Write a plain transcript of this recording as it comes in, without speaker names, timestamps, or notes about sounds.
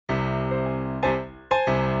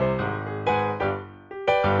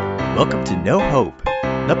Welcome to No Hope,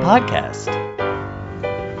 the podcast.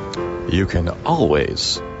 You can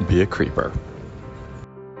always be a creeper.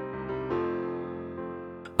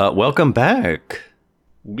 Welcome back.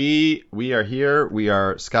 We are here. We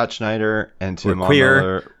are Scott Schneider and Tim We're queer.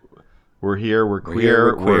 Miller. We're here. We're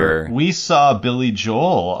queer. We're queer. We saw Billy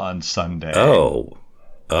Joel on Sunday. Oh.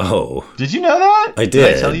 Did you know that? I did.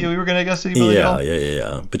 Did I tell you we were going to go see Billy Joel?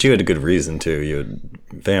 Yeah. But you had a good reason to. You had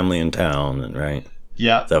family in town, and right?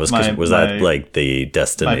 Yeah. That was that like the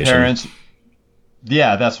destination? My parents.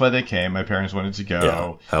 Yeah, that's why they came. My parents wanted to go.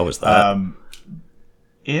 Yeah. How was that?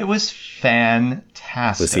 It was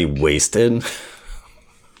fantastic. Was he wasted?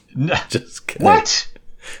 No. Just kidding. What?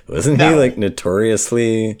 Wasn't he like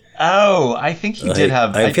notoriously? Oh, I think he did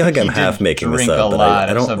have. I feel like I'm half making this up, but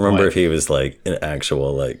I don't remember if he was like an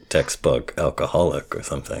actual like textbook alcoholic or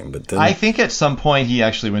something. But I think at some point he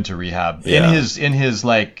actually went to rehab in his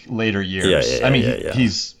like later years.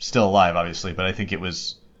 He's still alive, obviously, but I think it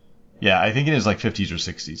was. Yeah, I think in his like 50s or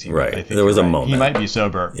 60s. Right. I think there was a moment. He might be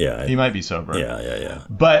sober. Yeah. He might be sober. Yeah.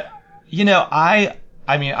 But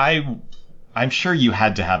I'm sure you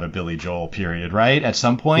had to have a Billy Joel period, right? At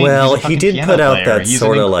some point. Well, he did put out that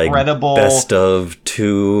sort of like best of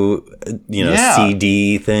two,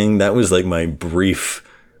 CD thing. That was like my brief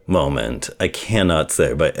moment. I cannot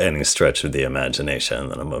say by any stretch of the imagination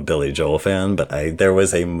that I'm a Billy Joel fan, but there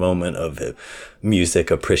was a moment of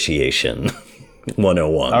music appreciation.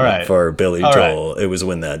 101 for Billy Joel. It was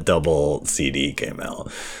when that double CD came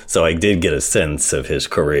out. So I did get a sense of his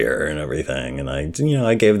career and everything. And I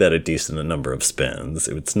gave that a decent number of spins.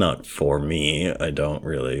 It's not for me. I don't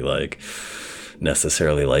really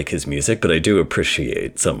necessarily like his music, but I do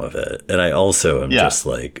appreciate some of it. And I also am just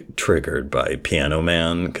like triggered by Piano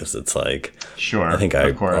Man because it's like, sure, I think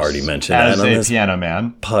I already mentioned that on this Piano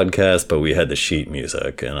Man podcast, but we had the sheet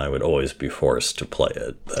music and I would always be forced to play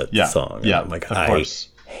it, that song. Yeah, I'm like, I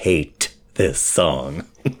hate this song.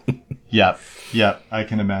 Yep, I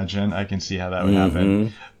can imagine. I can see how that would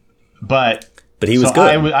happen. But he was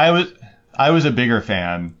good. I was a bigger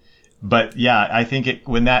fan. But yeah, I think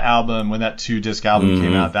when that 2-disc album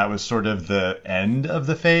came out, that was sort of the end of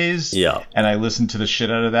the phase. Yeah. And I listened to the shit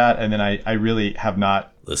out of that. And then I really have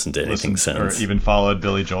not listened to anything since. Or even followed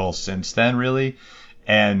Billy Joel since then, really.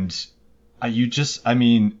 And I'm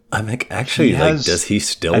like, actually, does he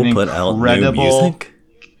still put out new music?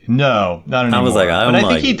 No, not anymore. I was like,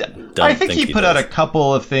 I think he put out a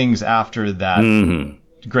couple of things after that.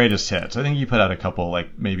 Greatest hits. I think he put out a couple,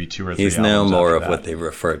 like maybe 2 or 3. He's now more of what they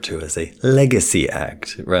refer to as a legacy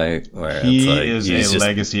act, right? Where he is a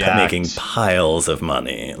legacy act, making piles of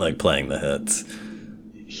money, like playing the hits.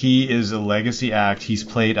 He is a legacy act. He's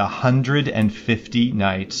played 150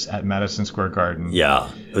 nights at Madison Square Garden. Yeah,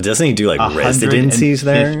 but doesn't he do like residencies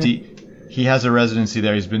there? He has a residency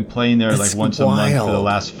there. He's been playing there like once a month for the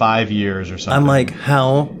last 5 years or something. I'm like,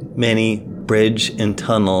 how many bridge and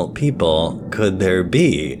tunnel people could there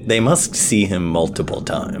be? They must see him multiple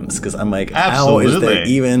times because I'm like, how is there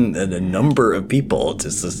even a number of people to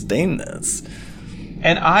sustain this?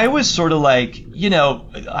 And I was sort of like,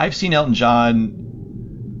 I've seen Elton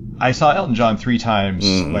John. I saw Elton John 3 times,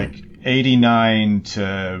 like 89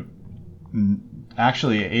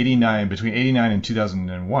 between 89 and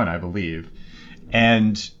 2001, I believe.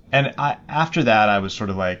 And after that, I was sort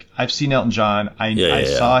of like, I've seen Elton John. I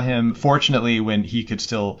saw him, fortunately, when he could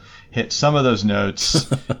still hit some of those notes.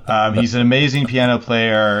 He's an amazing piano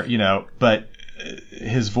player, but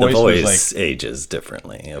his voice was like... ages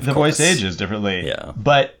differently, The voice ages differently. Yeah.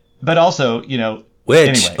 But also, anyway,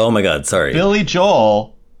 oh my God, sorry. Billy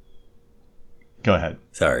Joel... Go ahead.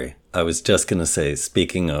 Sorry. I was just going to say,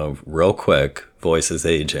 speaking of, real quick, voices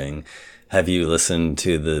aging... Have you listened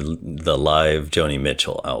to the live Joni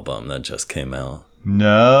Mitchell album that just came out?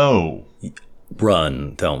 No.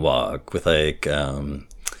 Run, Don't Walk, with with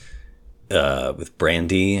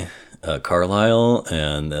Brandy Carlisle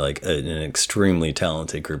and like an extremely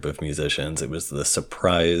talented group of musicians. It was the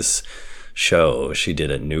surprise show she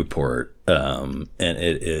did at Newport, and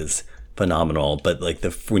it is phenomenal. But like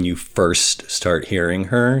when you first start hearing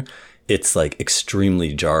her, it's like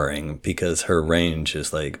extremely jarring because her range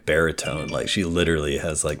is like baritone. Like she literally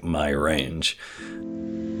has like my range.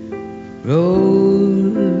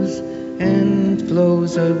 Rose and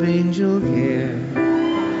flows of angel hair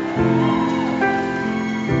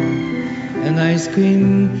and ice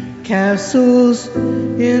cream castles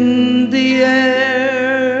in the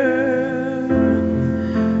air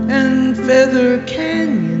and feather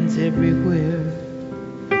canyons everywhere.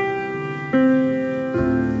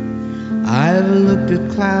 I've looked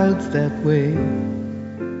at clouds that way.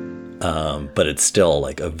 But it's still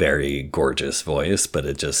like a very gorgeous voice. But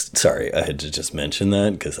it just, sorry, I had to just mention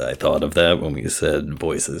that because I thought of that when we said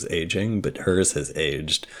voices aging. But hers has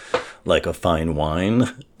aged like a fine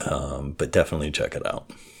wine. But definitely check it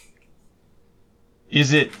out.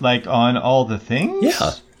 Is it like on all the things?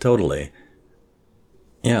 Yeah, totally.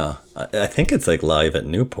 Yeah, I think it's like live at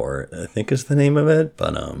Newport, I think is the name of it.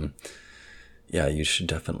 But yeah, you should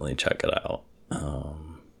definitely check it out.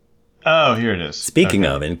 Oh, here it is. Speaking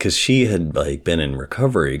of, and because she had like been in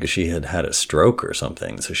recovery because she had had a stroke or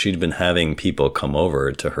something. So she'd been having people come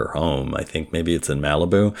over to her home. I think maybe it's in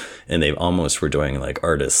Malibu, and they almost were doing like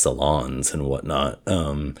artist salons and whatnot.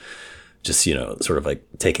 Just, you know, sort of like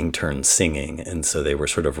taking turns singing. And so they were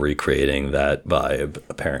sort of recreating that vibe,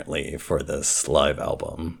 apparently, for this live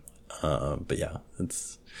album. But yeah,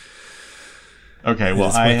 it's... Okay,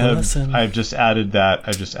 well, I've just added that.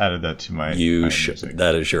 I've just added that to my... You should.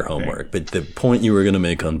 That is your homework. But the point you were going to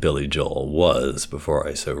make on Billy Joel was, before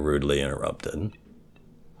I so rudely interrupted.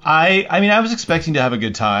 I mean, I was expecting to have a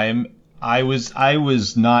good time. I was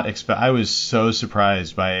so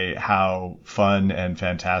surprised by how fun and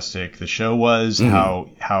fantastic the show was,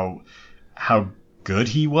 how good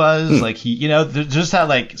he was. Like he, you know, there's just that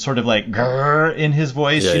like sort of like grrr in his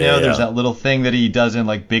voice, there's that little thing that he does in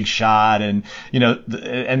like Big Shot, and you know,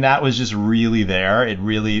 and that was just really there. It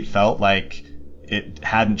really felt like it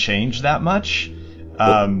hadn't changed that much.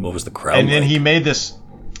 What was the crowd? And then he made this.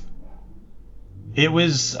 It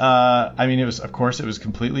was, of course, it was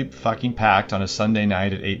completely fucking packed on a Sunday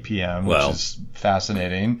night at 8 p.m., which is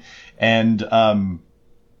fascinating. And,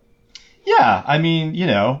 yeah, I mean, you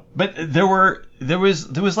know, but there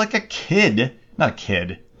was like a kid, not a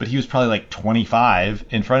kid, but he was probably like 25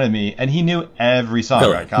 in front of me, and he knew every song.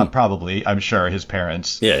 Really? Like, probably, I'm sure his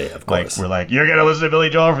parents, yeah, of course, were like, you're gonna listen to Billy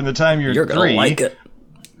Joel from the time you're 3. Gonna like it.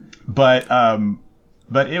 But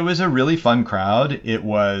it was a really fun crowd. It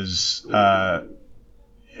was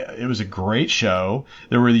a great show.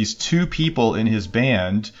 There were these 2 people in his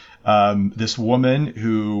band. This woman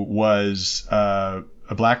who was a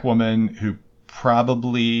black woman who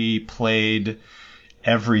probably played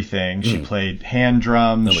everything. She played hand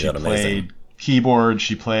drums. She played keyboard.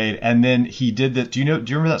 She played, and then he did that. Do you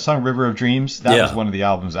remember that song River of Dreams? That was one of the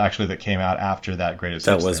albums actually that came out after that Greatest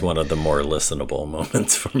Hits. That was one of the more listenable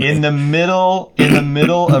moments for me. In the middle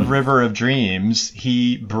of River of Dreams,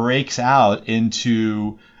 he breaks out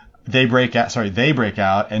into. They break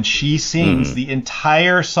out, and she sings the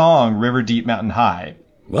entire song "River Deep Mountain High."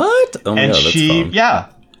 What? Oh my God, that's fun.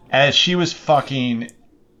 And she was fucking,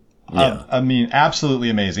 I mean, absolutely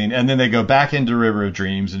amazing. And then they go back into River of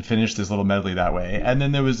Dreams and finish this little medley that way. And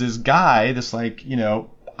then there was this guy, this like, you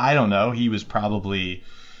know, I don't know, he was probably,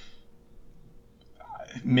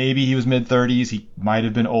 maybe he was mid-30s, he might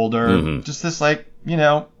have been older, just this like, you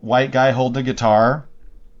know, white guy holding a guitar.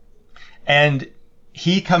 And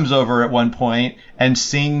he comes over at one point and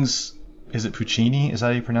sings, is it Puccini? Is that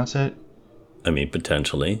how you pronounce it? I mean,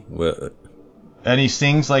 potentially. And he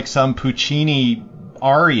sings like some Puccini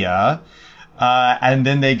aria, and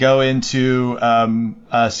then they go into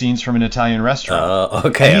scenes from an Italian restaurant.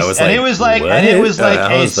 Okay, I was like, and it was like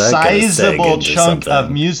a sizable chunk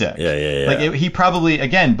of music. Yeah. Like he probably,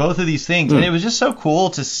 again, both of these things, and it was just so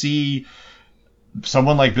cool to see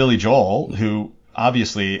someone like Billy Joel, who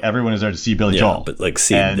obviously everyone is there to see Billy Joel, but like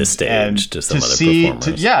seeing the stage to some other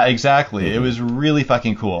performers. Yeah, exactly. It was really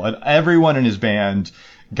fucking cool, and everyone in his band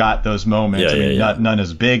got those moments. None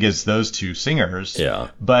as big as those 2 singers.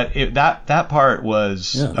 Yeah. But that part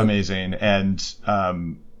was amazing, and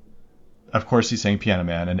of course he sang Piano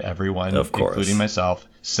Man, and everyone, including myself,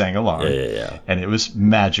 sang along. Yeah. And it was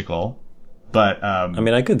magical. But I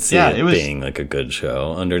mean, I could see it being like a good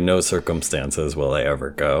show. Under no circumstances will I ever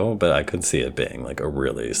go, but I could see it being like a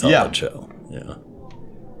really solid show. Yeah.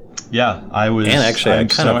 Yeah, I was. And actually, I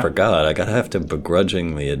kind of forgot. I gotta have to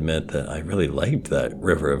begrudgingly admit that I really liked that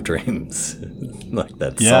River of Dreams, like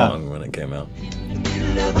that song when it came out.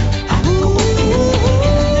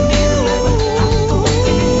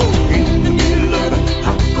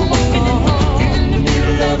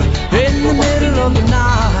 In the middle of the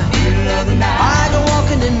night, I go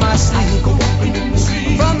walking in my sleep,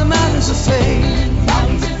 from the mountains of fame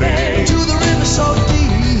to the river so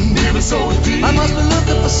deep. I must be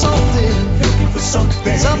looking for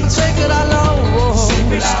something sacred I lost,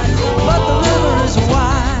 but the river is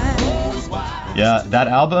wide. Yeah, that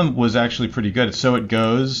album was actually pretty good. So It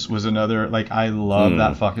Goes was another, like, I love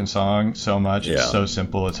that fucking song so much. It's so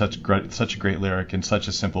simple. It's such a great lyric and such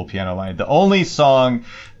a simple piano line. The only song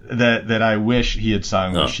that I wish he had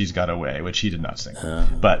sung was "She's Got Away," which he did not sing.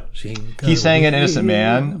 But he sang "An Innocent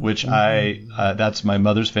Man," which that's my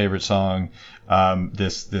mother's favorite song.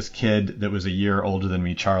 This kid that was a year older than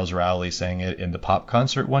me, Charles Rowley, sang it in the pop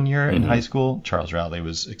concert one year in high school. Charles Rowley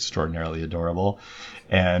was extraordinarily adorable.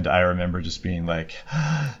 And I remember just being like,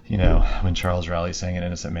 when Charles Rowley sang "An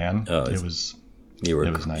Innocent Man," it was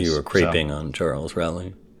nice. You were creeping on Charles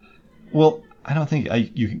Rowley. Well, I don't think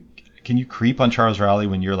can you creep on Charles Rowley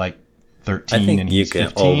when you're like 13 I think and you he's can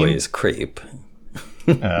 15? always creep.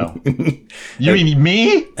 Oh. You mean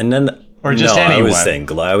me? And then or just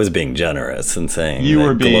anyone? I was being generous and saying you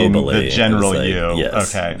were being globally, the general you.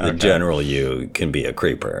 Yes, okay. The general you can be a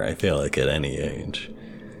creeper. I feel like at any age.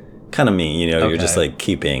 Kind of me, you're just like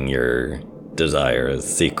keeping your desires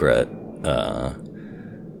secret.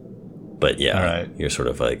 But yeah, you're sort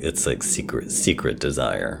of like, it's like secret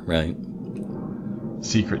desire, right?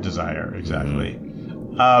 Secret desire, exactly.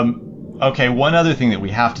 Okay, one other thing that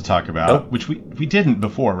we have to talk about, which we didn't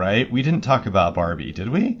before, right? We didn't talk about Barbie, did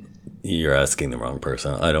we? You're asking the wrong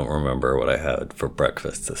person. I don't remember what I had for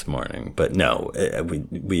breakfast this morning, but no,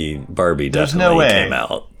 Barbie definitely came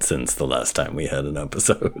out since the last time we had an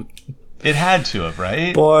episode. It had to have,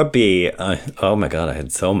 right? Barbie. Oh my God, I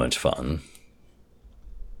had so much fun.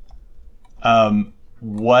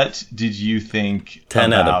 What did you think?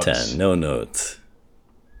 10 out of 10. No notes.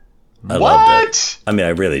 I loved it. I mean, I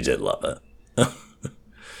really did love it.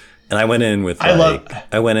 And I went in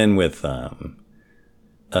with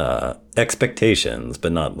expectations,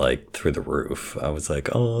 but not like through the roof. I was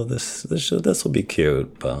like, oh, this will be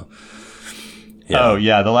cute, but yeah. Oh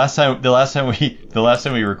yeah, the last time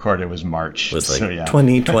we recorded was March. It was like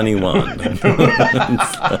 2021.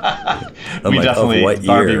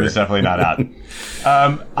 Barbie was definitely not out.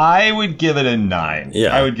 I would give it a 9.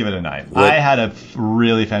 Yeah, I would give it a 9. I had a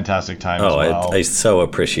really fantastic time as well. I so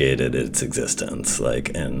appreciated its existence,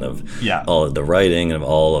 and all of the writing and of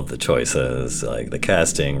all of the choices, like the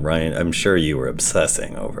casting. Ryan, I'm sure you were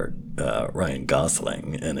obsessing over Ryan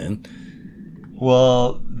Gosling in it.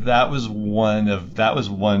 Well, that was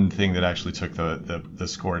one thing that actually took the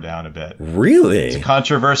score down a bit. Really? It's a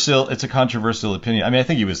controversial opinion. I mean, I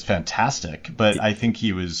think he was fantastic, but I think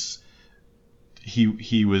he was too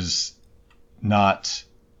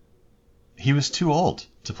old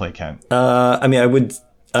to play Ken. I mean,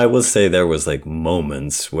 I will say there was like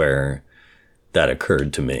moments where that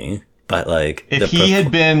occurred to me, but like if he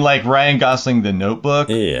had been like Ryan Gosling, The Notebook,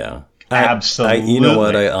 yeah. Absolutely. You know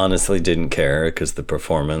what? I honestly didn't care because the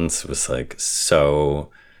performance was like so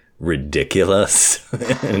ridiculous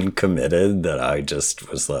and committed that I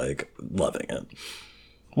just was like loving it.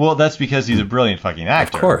 Well, that's because he's a brilliant fucking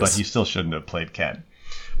actor, of course. But he still shouldn't have played Ken.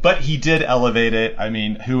 But he did elevate it. I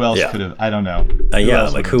mean, who else could have? I don't know.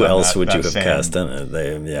 Who else would you have cast in it?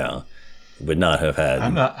 They would not have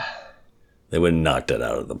had. They would have knocked it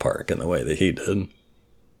out of the park in the way that he did.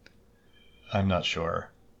 I'm not sure.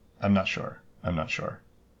 But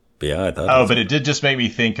yeah, I thought. But it did just make me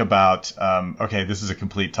think about. Okay, this is a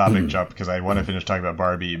complete topic jump because I want to finish talking about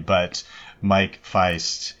Barbie, but Mike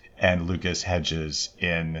Feist and Lucas Hedges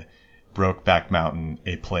in Brokeback Mountain,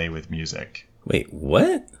 a play with music. Wait,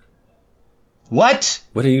 what? What?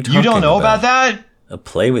 What are you talking about? You don't know about that? A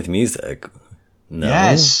play with music? No.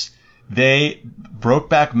 Yes.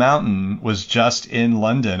 Brokeback Mountain was just in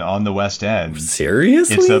London on the West End.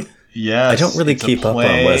 Seriously? Yes. I don't really keep up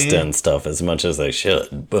on West End stuff as much as I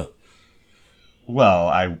should. But. Well,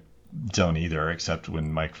 I don't either, except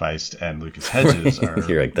when Mike Feist and Lucas Hedges are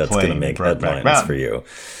You're like, that's going to make headlines Mountain. for you.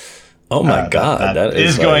 Oh my God. That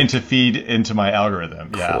is going to feed into my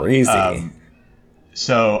algorithm. Crazy. Yeah.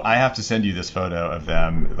 So I have to send you this photo of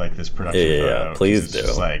them, like this production photo. Yeah, please do.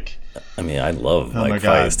 Just like, I mean, I love Mike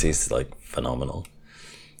Feist. He's like phenomenal.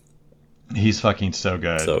 He's fucking so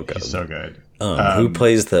good. He's so good. Who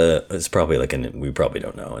plays it's probably like we probably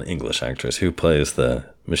don't know, an English actress. Who plays the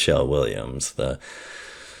Michelle Williams,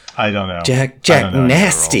 I don't know. Jack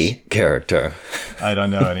Nasty character. I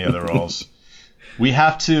don't know any other roles. We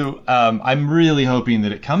have to, I'm really hoping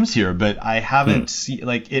that it comes here, but I haven't seen,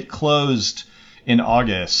 it closed in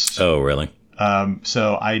August. Oh, really?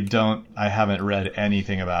 So I haven't read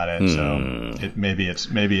anything about it. So maybe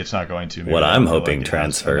it's not going to. What I'm hoping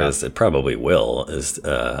transfers, it probably will, is,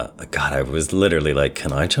 God, I was literally like,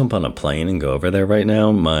 can I jump on a plane and go over there right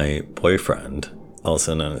now? My boyfriend,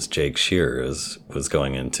 also known as Jake Shears, was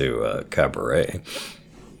going into Cabaret.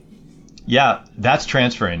 Yeah, that's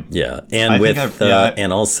transferring. Yeah, and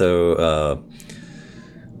and also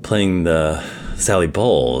playing the Sally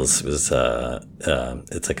Bowles was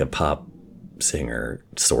it's like a pop singer,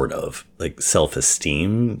 sort of, like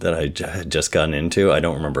Self-Esteem, that I had just gotten into. I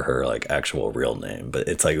don't remember her like actual real name, but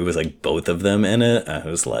it's like, it was like both of them in it. I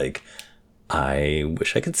was like, I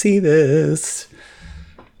wish I could see this.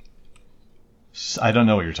 I don't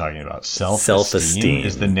know what you're talking about. Self-Esteem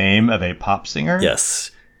is the name of a pop singer?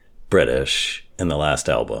 Yes. British. And the last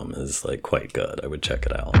album is like quite good. I would check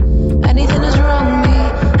it out. Anything is wrong with me,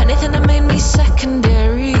 anything that made me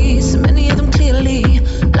secondary. So many of them clearly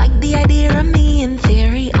like the idea of me in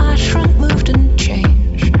theory. I shrunk, moved, and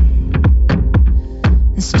changed,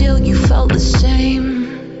 and still you felt the same.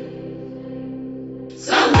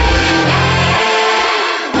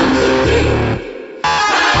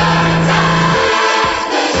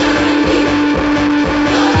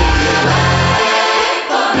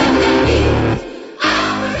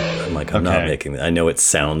 I'm not making that. I know it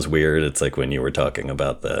sounds weird. It's like when you were talking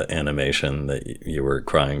about the animation that you were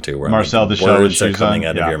crying to, where Marcel the words are coming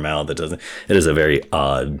out of your mouth. It is a very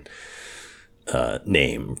odd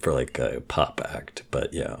name for like a pop act,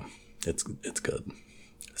 but yeah, it's good.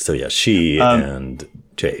 So yeah, she and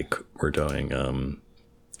Jake were doing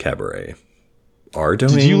Cabaret.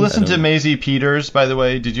 Did you listen to Maisie Peters, by the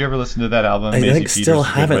way? Did you ever listen to that album? I still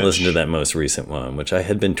haven't listened to that most recent one, which I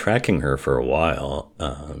had been tracking her for a while.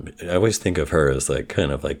 I always think of her as like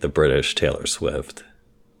kind of like the British Taylor Swift,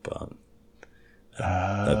 but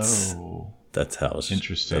that's how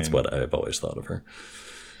interesting. That's what I've always thought of her.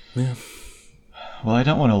 Yeah. Well, I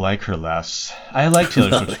don't want to like her less. I like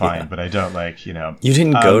Taylor Swift fine, but I don't like, You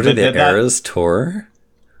didn't go to the Eras tour?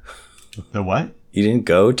 The what? You didn't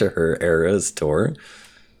go to her Eras tour?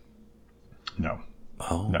 No.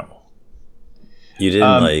 Oh. No. You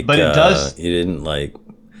didn't but it does. You didn't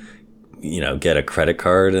get a credit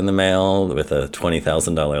card in the mail with a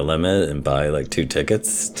 $20,000 limit and buy like 2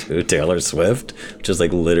 tickets to Taylor Swift, which is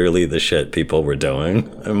like literally the shit people were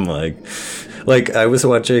doing. I'm like I was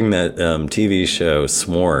watching that TV show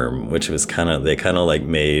Swarm, which was they kind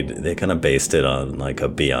of based it on like a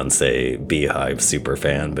Beyonce Beehive super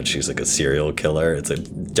fan, but she's like a serial killer. It's a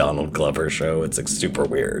Donald Glover show. It's like super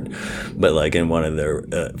weird, but like in one of their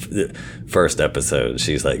first episodes,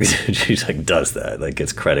 she's like does that, like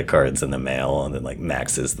gets credit cards in the mail and then like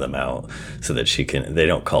maxes them out so that they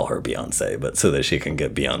don't call her Beyonce, but so that she can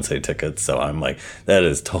get Beyonce tickets. So I'm like, that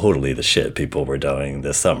is totally the shit people were doing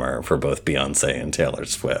this summer for both Beyonce and Taylor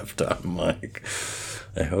Swift. I'm like,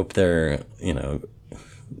 I hope they're,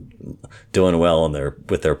 doing well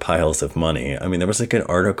with their piles of money. I mean, there was like an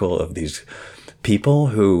article of these people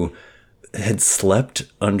who had slept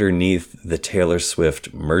underneath the Taylor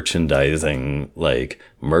Swift merchandising, like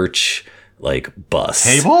merch, like bus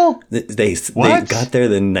table. They got there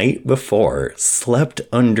the night before, slept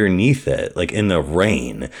underneath it, like in the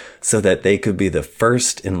rain, so that they could be the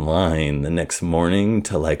first in line the next morning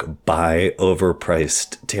to like buy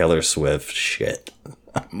overpriced Taylor Swift shit.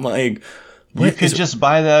 I'm like, you could just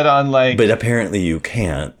buy that on like, but apparently you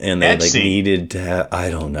can't, and they Etsy. Like needed to have, I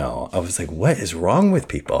don't know. I was like, what is wrong with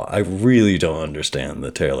people? I really don't understand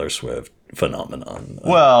the Taylor Swift phenomenon.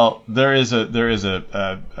 Well, there is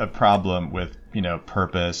a problem with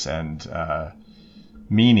purpose and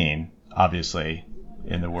meaning, obviously,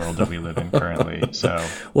 in the world that we live in currently. So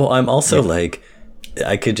well, I'm also like,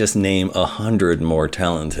 I could just name 100 more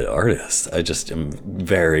talented artists. I just am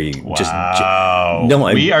very wow.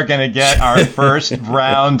 We are going to get our first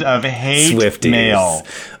round of hate Swifties. Mail.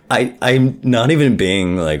 I'm not even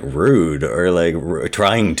being like rude or like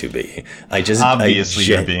trying to be.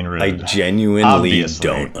 You're being rude. I genuinely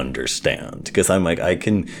don't understand, because I'm like, I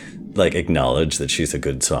can like acknowledge that she's a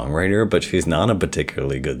good songwriter, but she's not a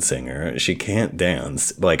particularly good singer. She can't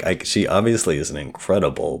dance. Like she obviously is an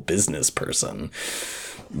incredible business person,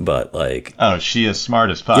 but like, she is smart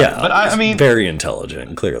as fuck. Yeah, but I mean, very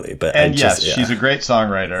intelligent, clearly. But she's a great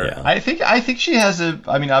songwriter. Yeah. I think she has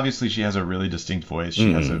obviously she has a really distinct voice.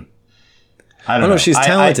 She has a, I don't know. She's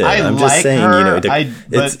talented. I'm just like saying,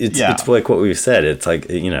 it's like what we've said. It's like,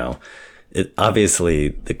 obviously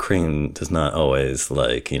the cream does not always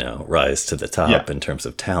like, rise to the top in terms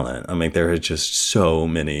of talent. I mean, there are just so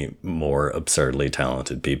many more absurdly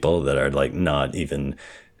talented people that are like not even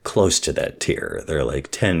close to that tier. They're like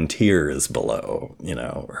 10 tiers below,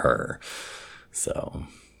 her. So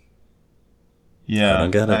yeah, I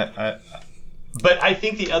don't get it. But I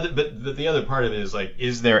think the other part of it is like,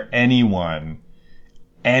 is there anyone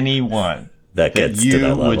that gets to that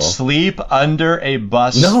level would sleep under a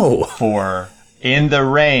bus for in the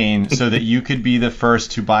rain so that you could be the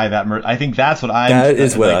first to buy that merch? I think that's what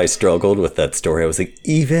I struggled with that story. I was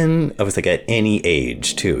like, at any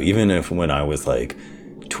age too, even if when I was like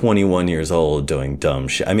 21 years old doing dumb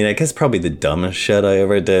shit. I mean, I guess probably the dumbest shit I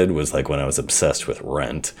ever did was like when I was obsessed with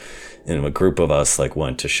Rent. And a group of us like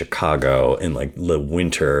went to Chicago in like the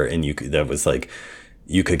winter, and you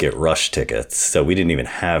could get rush tickets. So we didn't even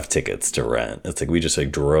have tickets to Rent. It's like we just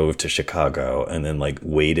like drove to Chicago and then like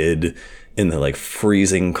waited in the like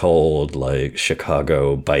freezing cold, like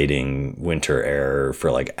Chicago biting winter air for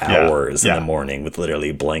like hours in the morning with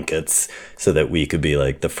literally blankets so that we could be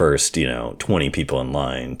like the first, 20 people in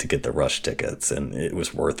line to get the rush tickets. And it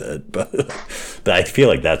was worth it. But I feel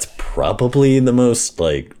like that's probably the most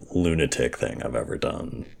like lunatic thing I've ever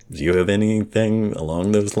done. Do you have anything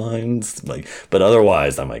along those lines? Like, but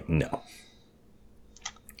otherwise I'm like, no.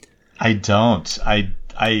 I don't.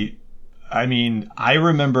 I mean, I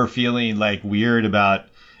remember feeling like weird about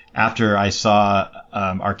after I saw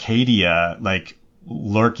Arcadia, like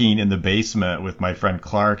lurking in the basement with my friend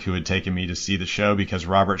Clark, who had taken me to see the show because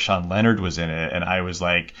Robert Sean Leonard was in it. And I was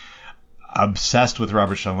like obsessed with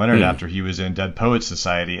Robert Sean Leonard after he was in Dead Poets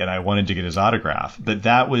Society, and I wanted to get his autograph. But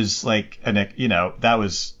that was like that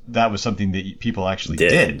was something that people actually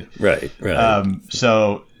did. Right.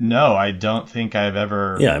 So no, I don't think I've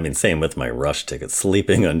ever. Yeah, I mean, same with my Rush ticket,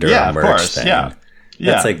 sleeping under a merch thing.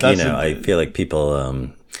 That's like I feel like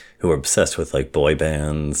people who were obsessed with like boy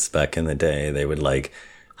bands back in the day, they would like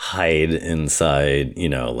hide inside,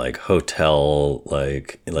 like hotel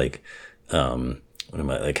like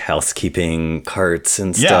housekeeping carts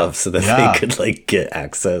and stuff so that they could like get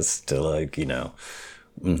access to like,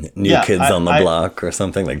 new kids on the block or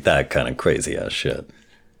something like that kind of crazy ass shit.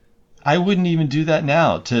 I wouldn't even do that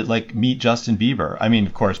now to like meet Justin Bieber. I mean,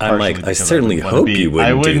 of course, I certainly hope you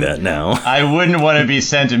wouldn't do that now. I wouldn't want to be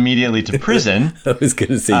sent immediately to prison. I was going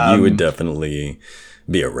to say you would definitely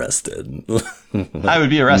be arrested. I would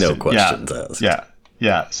be arrested. No questions asked.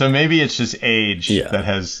 Yeah. So maybe it's just age that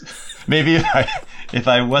has. Maybe if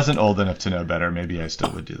I wasn't old enough to know better, maybe I still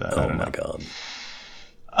would do that. I don't know. God.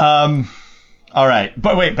 All right,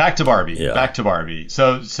 but wait, back to Barbie. Yeah. Back to Barbie.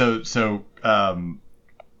 So,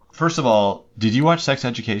 first of all, did you watch Sex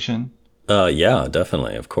Education? Yeah,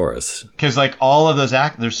 definitely, of course. Because like all of those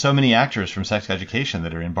there's so many actors from Sex Education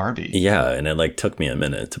that are in Barbie. Yeah, and it like took me a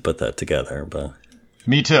minute to put that together, but.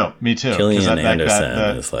 Me too. Gillian Anderson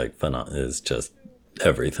is like is just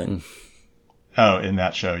everything. Oh, in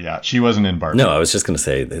that show, yeah. She wasn't in Barbie. No, I was just going to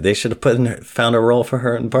say they should have found a role for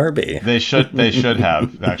her in Barbie. They should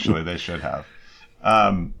have. Actually, they should have.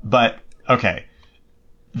 But okay.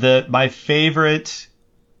 My favorite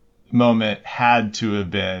moment had to have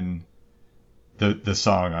been the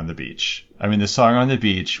song on the beach. I mean, the song on the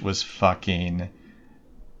beach was fucking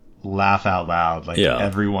laugh out loud. Like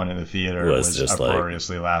everyone in the theater was just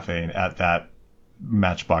uproariously laughing at that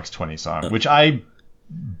Matchbox 20 song, which I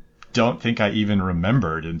don't think I even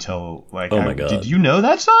remembered until like, oh my God. Did you know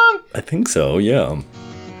that song? I think so, yeah.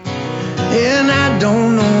 And I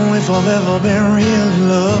don't know if I've ever been really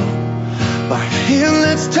loved by a hand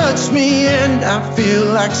that's touched me, and I feel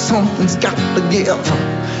like something's got to give.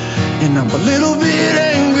 And I'm a little bit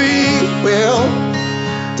angry. Well,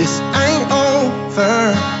 this ain't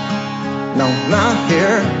over. No, not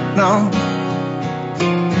here. No.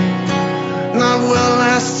 Not well,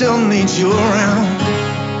 I still need you around.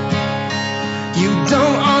 You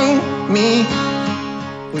don't own me.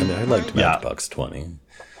 I liked Matchbox 20.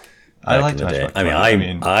 I liked Matchbox 20. I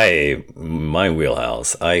mean, my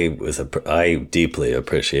wheelhouse. I deeply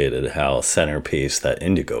appreciated how centerpiece that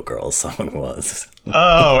Indigo Girls song was.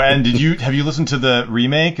 Oh, and have you listened to the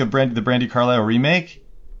remake of the Brandi Carlile remake?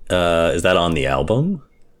 Is that on the album?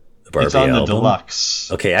 Barbie it's on album? The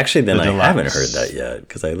deluxe. Okay, actually, then I haven't heard that yet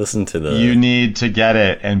because I listened to the. You need to get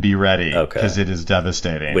it and be ready. Okay. Because it is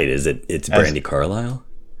devastating. Wait, it's Brandi Carlile?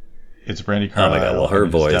 It's Brandi Carlile. Oh my God! Well, her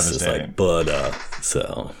voice is like Buddha,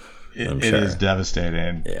 so I'm sure it is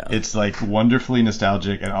devastating. Yeah, it's like wonderfully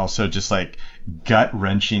nostalgic and also just like gut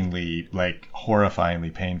wrenchingly, like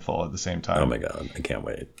horrifyingly painful at the same time. Oh my God! I can't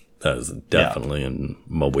wait. That is definitely in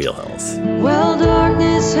my wheelhouse. Well,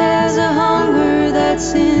 darkness has a hunger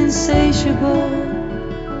that's insatiable,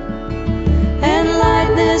 and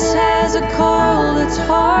lightness has a call that's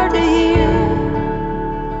hard to hear.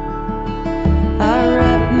 I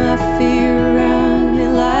wrap my fear around me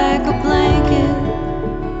like a blanket.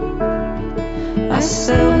 I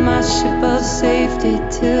sailed my ship of safety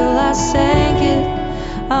till I sank it.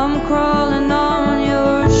 I'm crawling on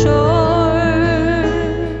your shore.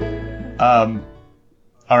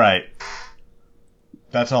 All right.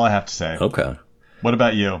 That's all I have to say. Okay. What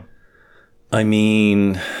about you? I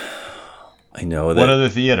mean, I know that. What other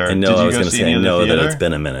theater? I know. I was going to say I know that it's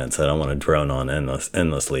been a minute, so I don't want to drone on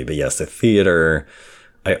endlessly. But yes, the theater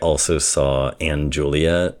I also saw Anne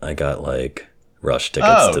Juliet. I got like rush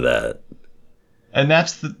tickets to that. And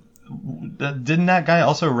that's didn't that guy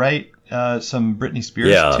also write some Britney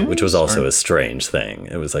Spears tunes? Which was also a strange thing.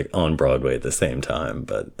 It was like on Broadway at the same time,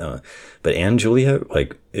 but Anne Juliet,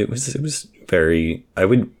 like it was very. I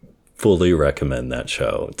would fully recommend that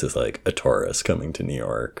show to like a tourist coming to New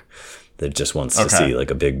York that just wants to see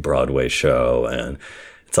like a big Broadway show, and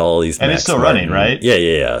it's all these. And it's still running, right?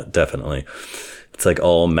 Yeah, definitely. It's like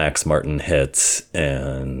all Max Martin hits,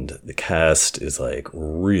 and the cast is like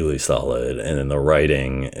really solid. And then the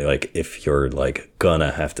writing, like if you're like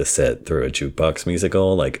gonna have to sit through a jukebox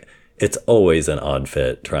musical, like it's always an odd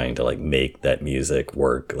fit trying to like make that music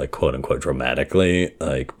work, like quote unquote dramatically.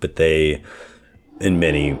 Like, but they, in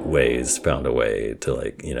many ways, found a way to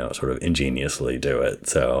like, you know, sort of ingeniously do it.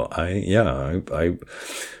 So I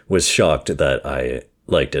was shocked that I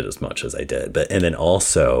liked it as much as I did. And then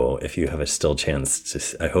also, if you have a still chance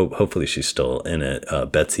to, hopefully she's still in it.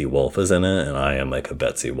 Betsy Wolfe is in it, and I am like a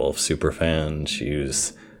Betsy Wolfe super fan.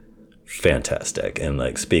 She's fantastic. And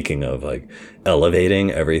like, speaking of like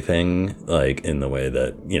elevating everything, like in the way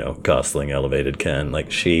that, you know, Gosling elevated Ken,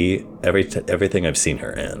 like everything I've seen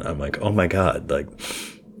her in, I'm like, oh my God, like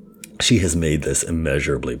she has made this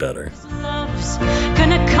immeasurably better. Love's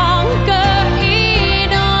gonna conquer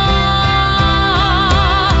it all.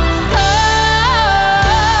 Oh,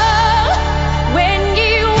 when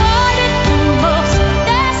you want it the most,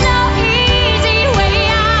 there's no easy way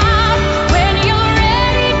out. When you're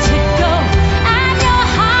ready to go and your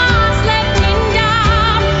heart's letting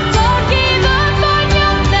down, don't give up on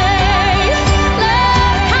your faith.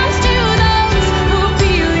 Love comes to those who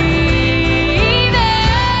believe it.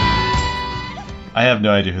 I have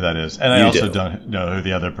no idea who that is, and I also don't know who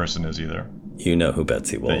the other person is either. You know who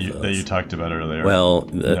Betsy Wolfe is. That you talked about earlier. Well,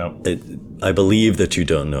 I believe that you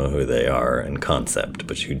don't know who they are in concept,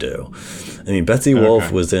 but you do. I mean, Betsy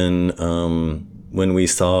Wolfe was in when we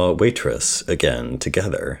saw Waitress again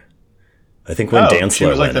together. I think when Dantzler she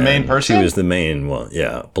was like the main person? She was the main one,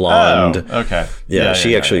 blonde. Oh, okay. Yeah,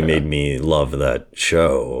 she actually made me love that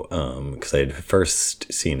show because I had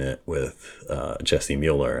first seen it with Jesse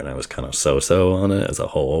Mueller, and I was kind of so-so on it as a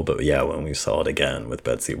whole. But yeah, when we saw it again with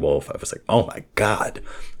Betsy Wolfe, I was like, oh my God.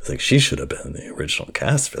 I was like, she should have been the original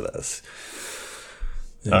cast for this.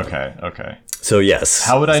 Yeah. Okay. So yes.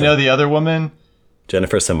 How would I know the other woman?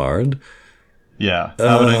 Jennifer Simard? Yeah.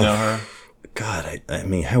 How would I know her? God, I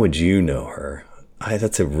mean, how would you know her?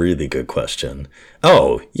 That's a really good question.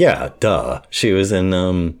 Oh, yeah, duh. She was in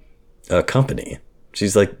a Company.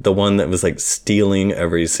 She's like the one that was like stealing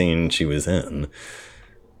every scene she was in.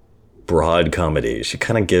 Broad comedy. She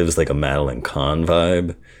kind of gives like a Madeline Kahn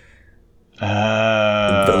vibe.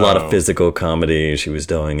 A lot of physical comedy she was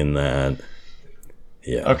doing in that.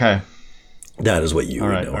 Yeah. Okay. That is what you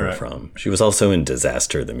would know her from. She was also in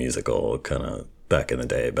Disaster, the musical, kind of back in the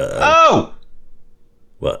day. But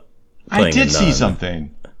what? I did see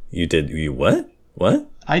something. You did? You what? What?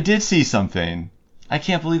 I did see something. I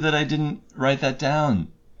can't believe that I didn't write that down.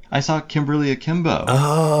 I saw Kimberly Akimbo.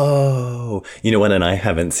 Oh, you know what? And I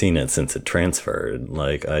haven't seen it since it transferred.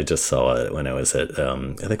 Like, I just saw it when I was at,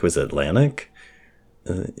 I think it was Atlantic,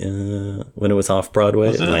 when it was off Broadway.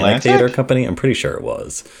 Was it Atlantic Theater Company? I'm pretty sure it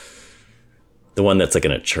was. The one that's like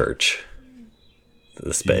in a church.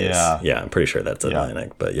 The space. Yeah, I'm pretty sure that's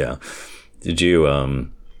Atlantic. But yeah. Did you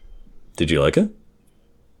like it?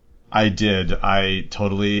 I did. I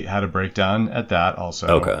totally had a breakdown at that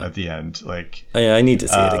also at the end. Like, I need to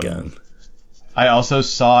see it again. I also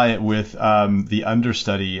saw it with the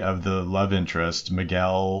understudy of the love interest,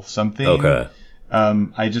 Miguel something. Okay.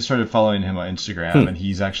 I just started following him on Instagram, and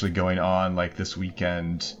he's actually going on like this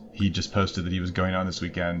weekend. He just posted that he was going on this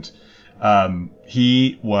weekend.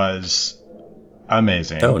 He was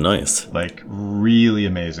amazing. Oh, nice. Like, really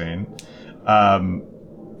amazing.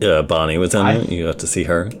 Yeah, Bonnie was in it. You got to see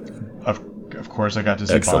her. Of course, I got to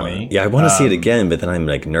see Bonnie. Yeah, I want to see it again, but then I'm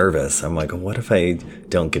like nervous. I'm like, what if I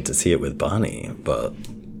don't get to see it with Bonnie? But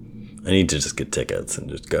I need to just get tickets and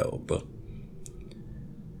just go. But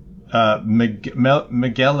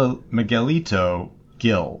Miguelito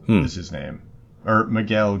Gil is his name, or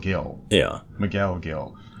Miguel Gil. Yeah, Miguel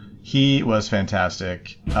Gil. He was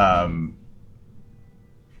fantastic. Yeah,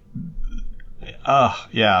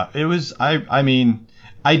 it was. I mean,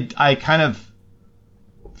 I kind of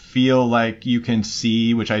feel like you can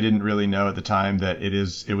see, which I didn't really know at the time, that it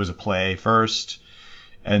was a play first,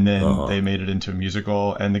 and then they made it into a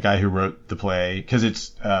musical. And the guy who wrote the play, because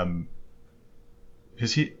it's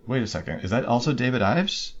is he? Wait a second, is that also David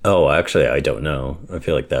Ives? Oh, actually, I don't know. I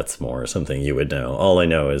feel like that's more something you would know. All I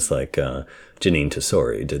know is like Janine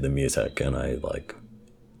Tesori did the music, and I like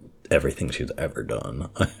everything she's ever done.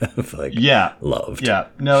 I've loved. Yeah.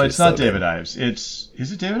 No, She's it's not so David good. Ives. Is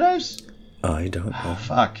it David Ives? I don't know.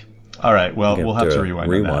 Fuck. All right. Well, we'll have to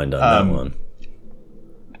rewind on that one.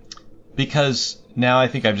 Because now I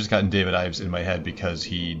think I've just gotten David Ives in my head because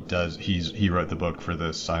he wrote the book for the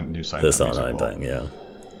new Sondheim musical. Thing, yeah.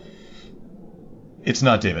 It's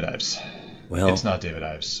not David Ives. Well, it's not David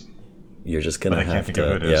Ives. You're just gonna have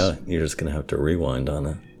to. You're just gonna have to rewind on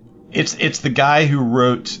it. It's the guy who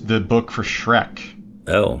wrote the book for Shrek.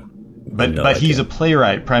 Oh. But he's a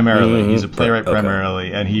playwright primarily. He's a playwright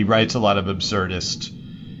primarily, and he writes a lot of absurdist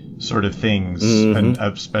sort of things, and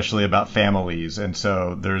especially about families. And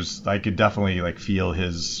so I could definitely like feel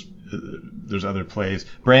his. There's other plays.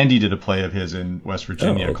 Brandy did a play of his in West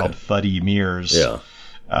Virginia called Fuddy Mears,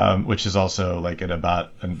 which is also like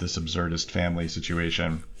about this absurdist family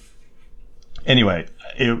situation. Anyway,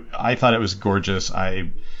 I thought it was gorgeous.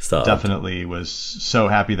 I definitely was so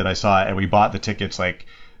happy that I saw it, and we bought the tickets like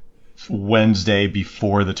Wednesday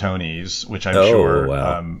before the Tonys, which I'm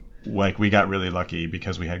sure like we got really lucky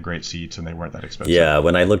because we had great seats and they weren't that expensive. Yeah,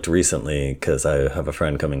 when I looked recently, because I have a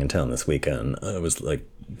friend coming in town this weekend, I was like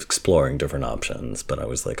exploring different options, but I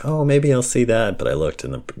was like, oh, maybe I'll see that. But I looked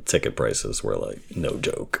and the ticket prices were like no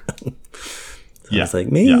joke. I was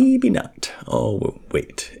like, maybe not. Oh,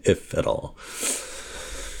 wait, if at all.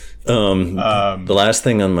 The last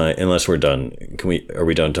thing on my, unless we're done, are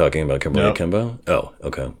we done talking about Kimberly Kimbo? Oh,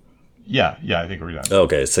 okay. Yeah, I think we're done.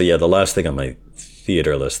 Okay, so the last thing on my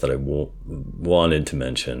theater list that I wanted to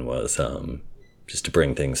mention was just to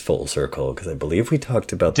bring things full circle, because I believe we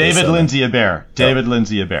talked about David Lindsay Abaire. David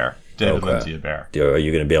Lindsay Abaire. Are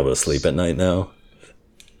you going to be able to sleep at night now?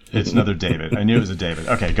 It's another David. I knew it was a David.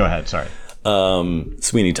 Okay, go ahead. Sorry.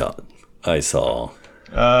 Sweeney Todd. I saw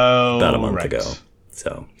about a month ago.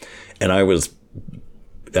 So, and I was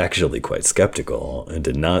actually quite skeptical and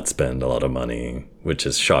did not spend a lot of money, which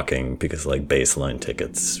is shocking because like baseline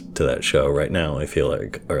tickets to that show right now, I feel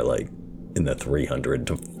like are like in the $300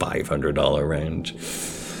 to $500 range.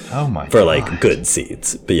 Oh my God. For like good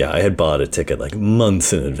seats. But yeah, I had bought a ticket like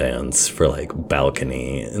months in advance for like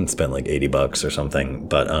balcony and spent like $80 or something.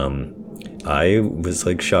 But I was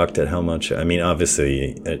like shocked at how much. I mean,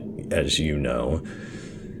 obviously, as you know,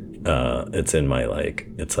 it's in my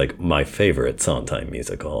it's like my favorite Sondheim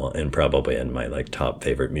musical and probably in my like top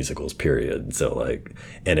favorite musicals period. So like,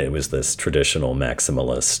 and it was this traditional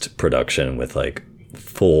maximalist production with like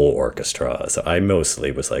full orchestra. So I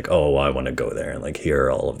mostly was like, oh, I want to go there and like hear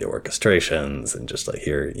all of the orchestrations and just like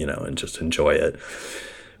hear, and just enjoy it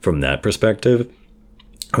from that perspective.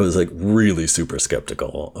 I was like really super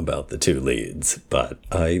skeptical about the two leads, but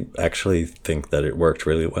I actually think that it worked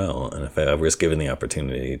really well. And if I was given the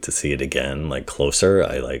opportunity to see it again, like closer,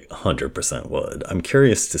 I like 100% would. I'm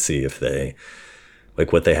curious to see if they,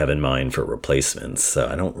 like what they have in mind for replacements. So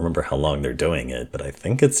I don't remember how long they're doing it, but I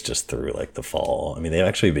think it's just through like the fall. I mean, they've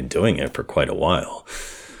actually been doing it for quite a while.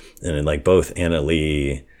 And like both Anna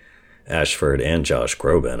Lee Ashford and Josh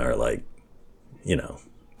Groban are like,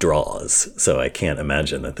 draws, so I can't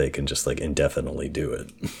imagine that they can just like indefinitely do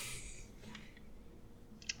it.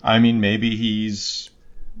 I mean, maybe he's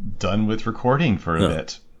done with recording for a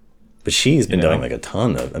bit. But she's been doing like a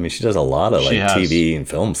ton of, I mean, she does a lot of like TV and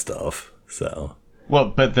film stuff, so. Well,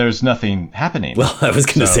 but there's nothing happening. Well, I was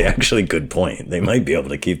going to say, actually, good point. They might be able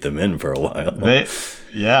to keep them in for a while.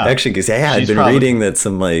 Actually, because I've been reading that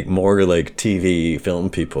some like more like TV film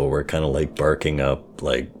people were kind of like barking up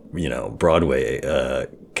like, Broadway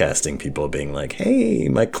casting people being like, hey,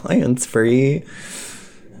 my client's free.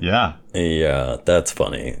 Yeah, that's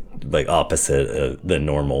funny. Like opposite the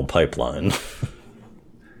normal pipeline.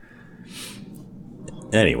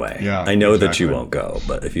 Anyway, I know that you won't go,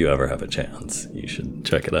 but if you ever have a chance, you should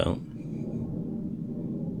check it out.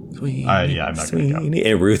 I'm not going to go.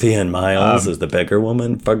 And Ruthie Ann Miles is the beggar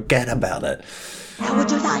woman. Forget about it. How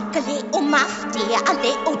would you like a little muff, dear? A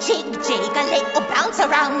little jig, a little bounce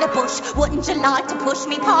around the bush? Wouldn't you like to push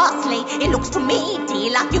me parsley? It looks to me,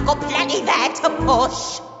 dear, like you've got plenty there to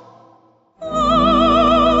push.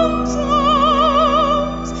 Arms,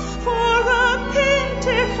 arms, for a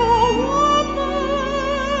pitiful woman.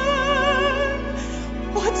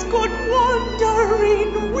 What's good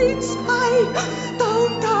wandering wits I?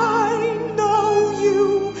 Don't I know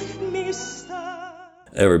you, mister?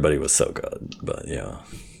 Everybody was so good, but yeah.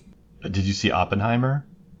 Did you see Oppenheimer?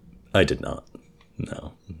 I did not.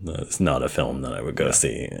 No, it's not a film that I would go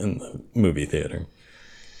see in the movie theater.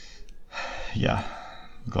 Yeah,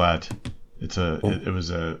 glad. It was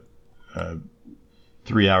a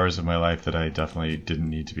 3 hours of my life that I definitely didn't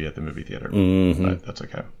need to be at the movie theater, but that's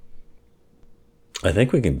okay. I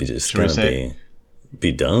think we can be just going to be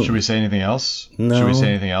be done. Should we say anything else? No. Should we say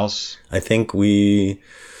anything else? I think we...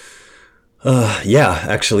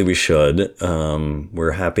 actually we should.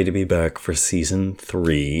 We're happy to be back for season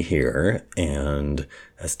 3 here. And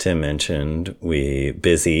as Tim mentioned,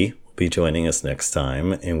 Busy will be joining us next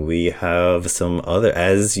time. And we have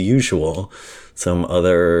as usual, some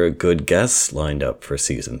other good guests lined up for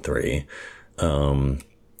season 3.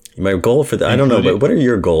 My goal for I don't know, but what are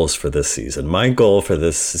your goals for this season? My goal for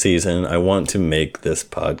this season, I want to make this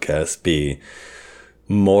podcast be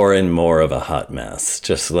more and more of a hot mess.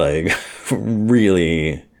 Just like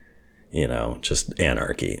really, just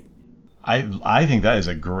anarchy. I think that is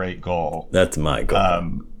a great goal. That's my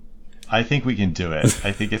goal. I think we can do it.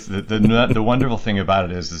 I think it's the wonderful thing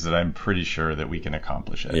about it is that I'm pretty sure that we can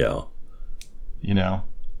accomplish it. Yeah.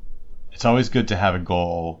 It's always good to have a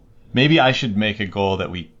goal. Maybe I should make a goal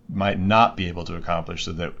that we might not be able to accomplish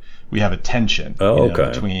so that we have a tension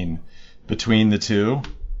between the two.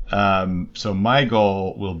 So my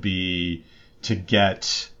goal will be to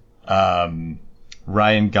get Ryan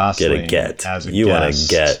Gosling as a guest. You want to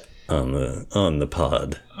get on the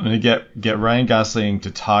pod. I'm going to get Ryan Gosling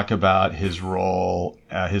to talk about his role,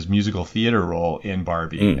 his musical theater role in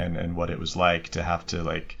Barbie, and what it was like to have to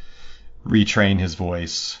like retrain his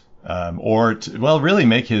voice. Really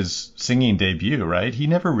make his singing debut, right? He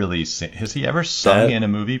never really has he ever sung in a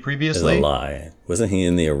movie previously? Is a lie. Wasn't he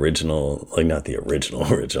in the original, like not the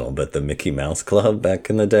original, but the Mickey Mouse Club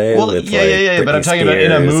back in the day? Well, yeah. But I'm talking about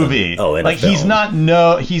in a movie. In a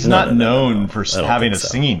film. He's not known for having a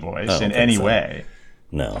singing voice in any way.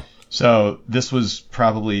 No. So this was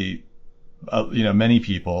probably, many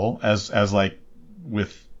people as like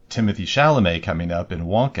with Timothée Chalamet coming up in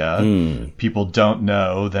Wonka, people don't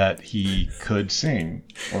know that he could sing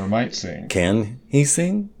or might sing. Can he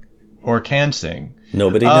sing? Or can sing.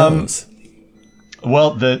 Nobody knows.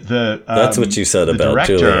 Well, the that's what you said about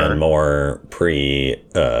director, Julianne Moore pre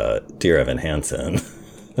Dear Evan Hansen.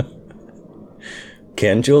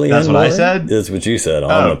 Can Julianne That's what Moore? I said? That's what you said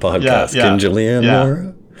on the podcast. Yeah. Can Julianne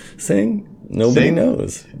Moore sing? Nobody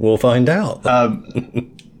knows. We'll find out.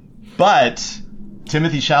 But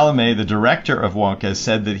Timothée Chalamet, the director of Wonka,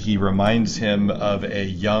 said that he reminds him of a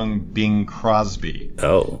young Bing Crosby.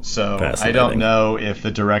 Oh, so I don't know if the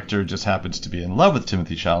director just happens to be in love with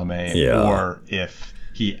Timothée Chalamet or if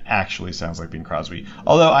he actually sounds like Bing Crosby.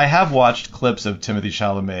 Although I have watched clips of Timothée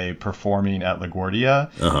Chalamet performing at LaGuardia,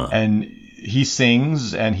 and he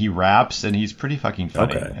sings and he raps and he's pretty fucking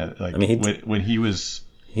funny. Okay. Like, I mean, when he was...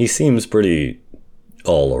 He seems pretty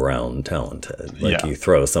all around talented. Like you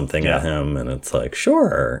throw something at him and it's like,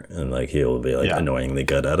 sure. And like he'll be like annoyingly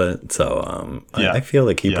good at it. So I feel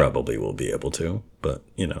like he probably will be able to, but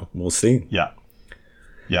we'll see. Yeah.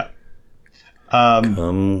 Yeah.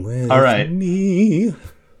 Come with all right. me.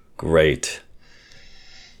 Great.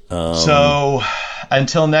 So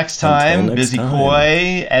until next time, Busy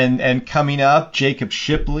Coy and coming up, Jacob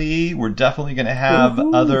Shipley. We're definitely going to have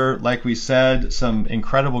other, like we said, some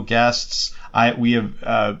incredible guests. We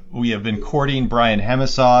have been courting Brian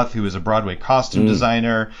Hemisoth, who is a Broadway costume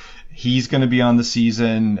designer. He's going to be on the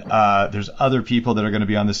season. There's other people that are going to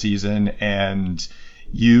be on the season, and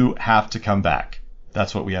you have to come back.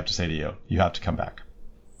 That's what we have to say to you. You have to come back.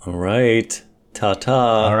 All right.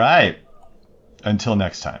 Ta-ta. All right. Until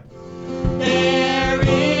next time.